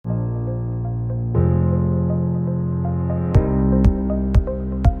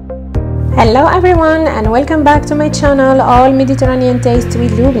Hello everyone and welcome back to my channel All Mediterranean Taste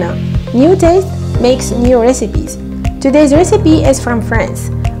with Lubna. New taste makes new recipes. Today's recipe is from France.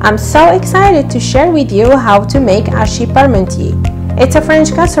 I'm so excited to share with you how to make Hachis Parmentier. It's a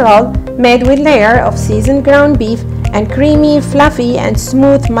French casserole made with layer of seasoned ground beef and creamy, fluffy and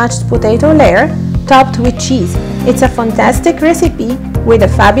smooth mashed potato layer topped with cheese. It's a fantastic recipe with a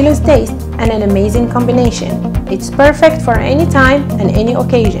fabulous taste and an amazing combination. It's perfect for any time and any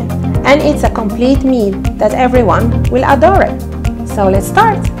occasion. And it's a complete meal that everyone will adore it. So let's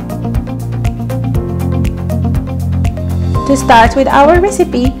start! To start with our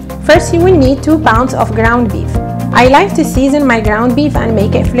recipe, first you will need 2 pounds of ground beef. I like to season my ground beef and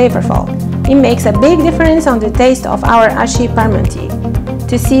make it flavorful. It makes a big difference on the taste of our Hachis Parmentier.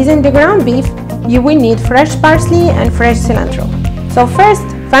 To season the ground beef, you will need fresh parsley and fresh cilantro. So first,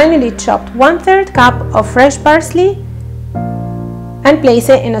 finely chopped 1/3 cup of fresh parsley and place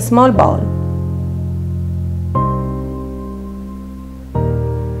it in a small bowl.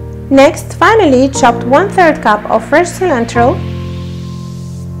 Next, finely chopped 1/3 cup of fresh cilantro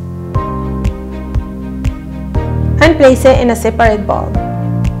and place it in a separate bowl.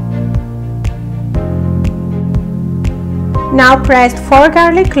 Now press 4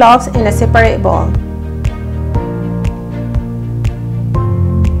 garlic cloves in a separate bowl.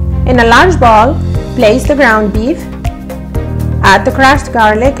 In a large bowl, place the ground beef. Add the crushed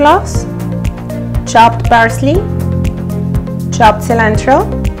garlic cloves, chopped parsley, chopped cilantro,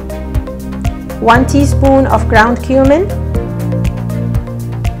 1 teaspoon of ground cumin,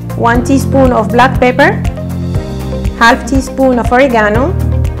 1 teaspoon of black pepper, half teaspoon of oregano,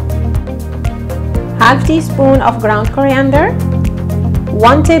 half teaspoon of ground coriander,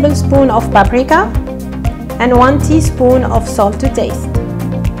 1 tablespoon of paprika, and 1 teaspoon of salt to taste.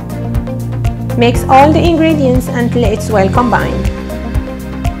 Mix all the ingredients until it's well combined.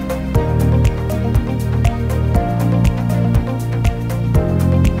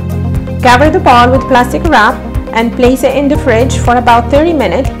 Cover the bowl with plastic wrap and place it in the fridge for about 30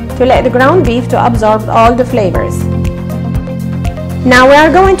 minutes to let the ground beef to absorb all the flavors. Now we are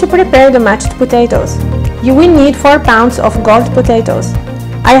going to prepare the mashed potatoes. You will need 4 pounds of gold potatoes.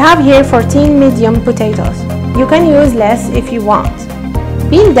 I have here 14 medium potatoes. You can use less if you want.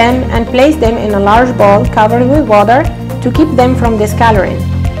 Peel them and place them in a large bowl covered with water to keep them from discoloring.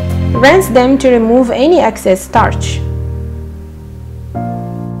 Rinse them to remove any excess starch.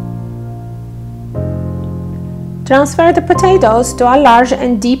 Transfer the potatoes to a large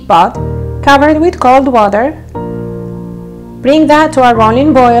and deep pot covered with cold water. Bring that to a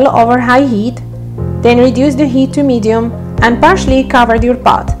rolling boil over high heat, then reduce the heat to medium and partially cover your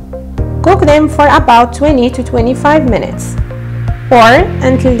pot. Cook them for about 20 to 25 minutes. Or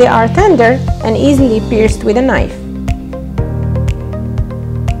until they are tender and easily pierced with a knife.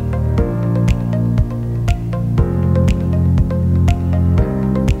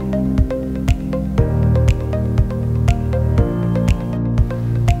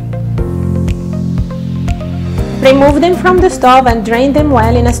 Remove them from the stove and drain them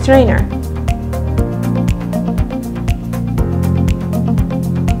well in a strainer.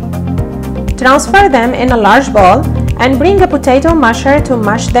 Transfer them in a large bowl and bring a potato masher to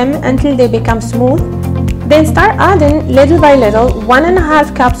mash them until they become smooth. Then start adding little by little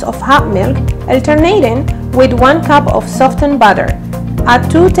 1½ cups of hot milk, alternating with 1 cup of softened butter. Add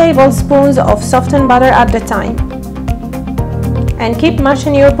 2 tablespoons of softened butter at the time. And keep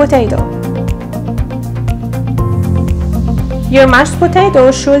mashing your potato. Your mashed potato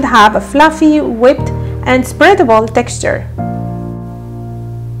should have a fluffy, whipped and spreadable texture.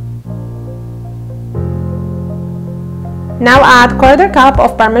 Now add 1/4 cup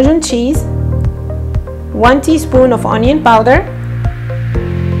of Parmesan cheese, 1 teaspoon of onion powder,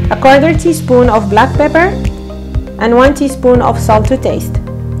 a 1/4 teaspoon of black pepper, and 1 teaspoon of salt to taste.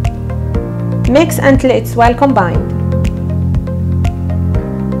 Mix until it's well combined.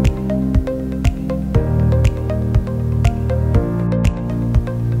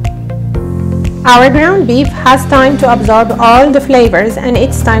 Our ground beef has time to absorb all the flavors and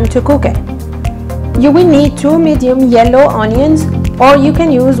it's time to cook it. You will need 2 medium yellow onions or you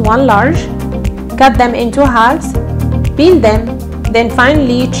can use 1 large. Cut them into halves, peel them, then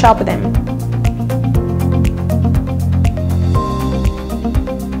finely chop them.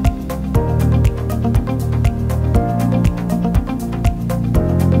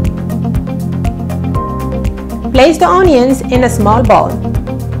 Place the onions in a small bowl.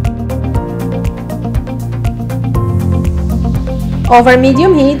 Over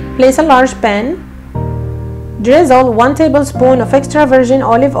medium heat, place a large pan. Drizzle 1 tablespoon of extra virgin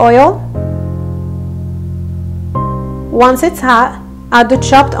olive oil. Once it's hot, add the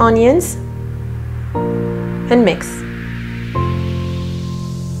chopped onions, and mix.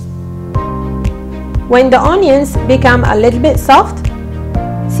 When the onions become a little bit soft,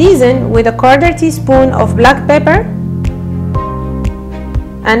 season with a 1/4 teaspoon of black pepper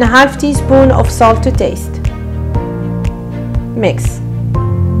and a 1/2 teaspoon of salt to taste. Mix.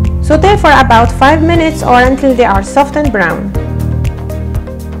 Saute for about 5 minutes or until they are soft and brown.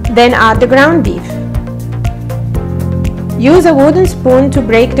 Then add the ground beef. Use a wooden spoon to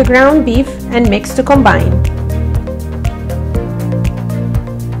break the ground beef and mix to combine.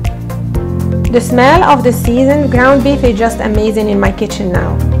 The smell of the seasoned ground beef is just amazing in my kitchen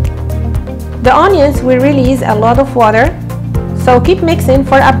now. The onions will release a lot of water, so keep mixing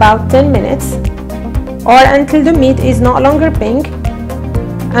for about 10 minutes or until the meat is no longer pink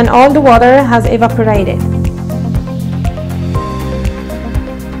and all the water has evaporated.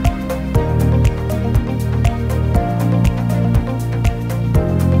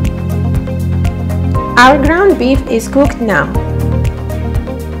 Our ground beef is cooked now.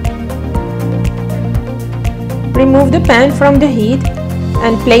 Remove the pan from the heat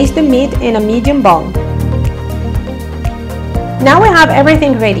and place the meat in a medium bowl. Now we have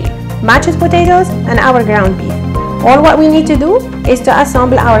everything ready, mashed potatoes and our ground beef. All what we need to do is to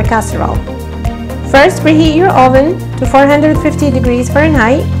assemble our casserole. First, preheat your oven to 450 degrees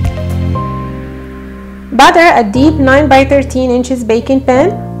Fahrenheit. Butter a deep 9 by 13 inches baking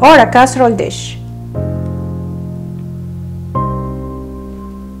pan or a casserole dish.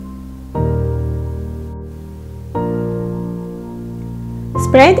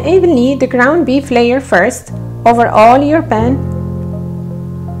 Spread evenly the ground beef layer first over all your pan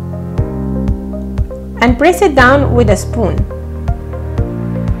and press it down with a spoon.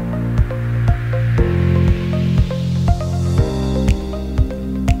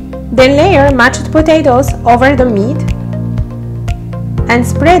 Then layer mashed potatoes over the meat and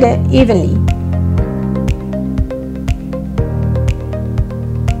spread it evenly.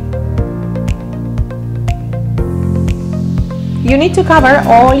 You need to cover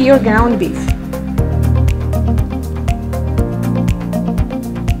all your ground beef.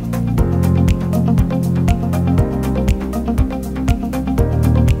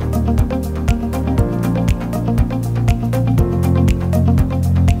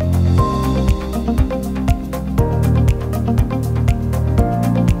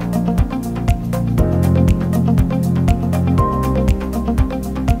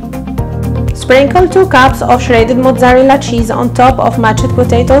 Sprinkle 2 cups of shredded mozzarella cheese on top of mashed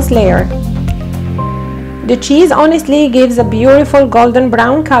potatoes layer. The cheese honestly gives a beautiful golden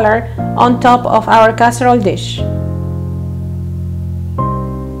brown color on top of our casserole dish.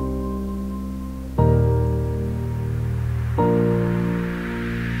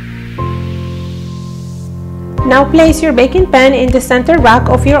 Now place your baking pan in the center rack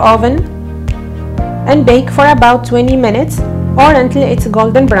of your oven and bake for about 20 minutes or until it's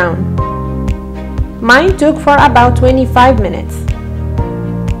golden brown. Mine took for about 25 minutes.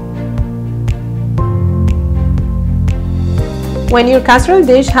 When your casserole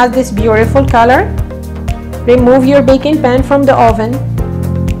dish has this beautiful color, remove your baking pan from the oven.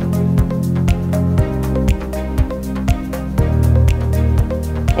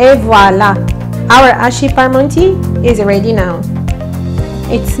 Et voila! Our Hachis Parmentier is ready now.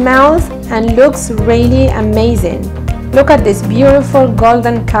 It smells and looks really amazing. Look at this beautiful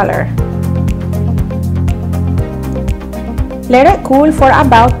golden color. Let it cool for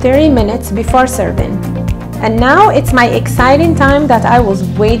about 30 minutes before serving. And now it's my exciting time that I was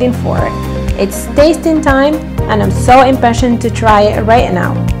waiting for. It's tasting time and I'm so impatient to try it right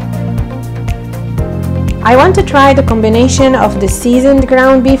now. I want to try the combination of the seasoned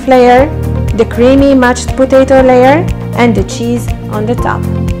ground beef layer, the creamy mashed potato layer, and the cheese on the top.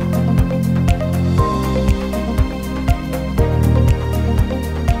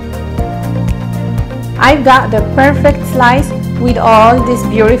 I've got the perfect slice with all these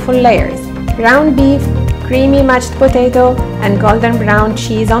beautiful layers, ground beef, creamy mashed potato, and golden brown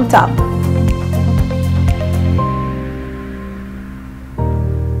cheese on top.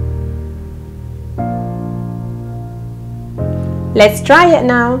 Let's try it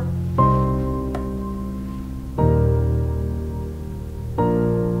now.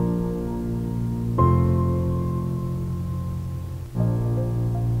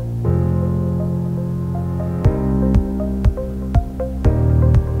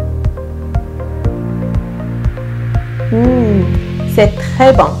 C'est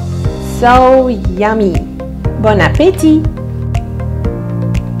très bon. So yummy. Bon appétit.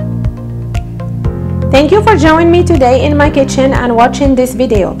 Thank you for joining me today in my kitchen and watching this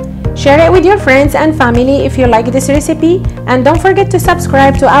video. Share it with your friends and family if you like this recipe, and don't forget to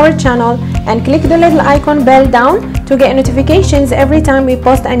subscribe to our channel and click the little icon bell down to get notifications every time we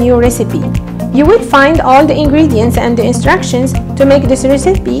post a new recipe. You will find all the ingredients and the instructions to make this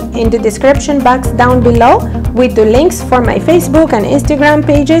recipe in the description box down below, with the links for my Facebook and Instagram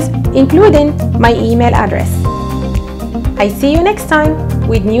pages, including my email address. I see you next time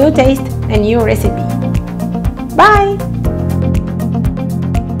with new taste and new recipe. Bye!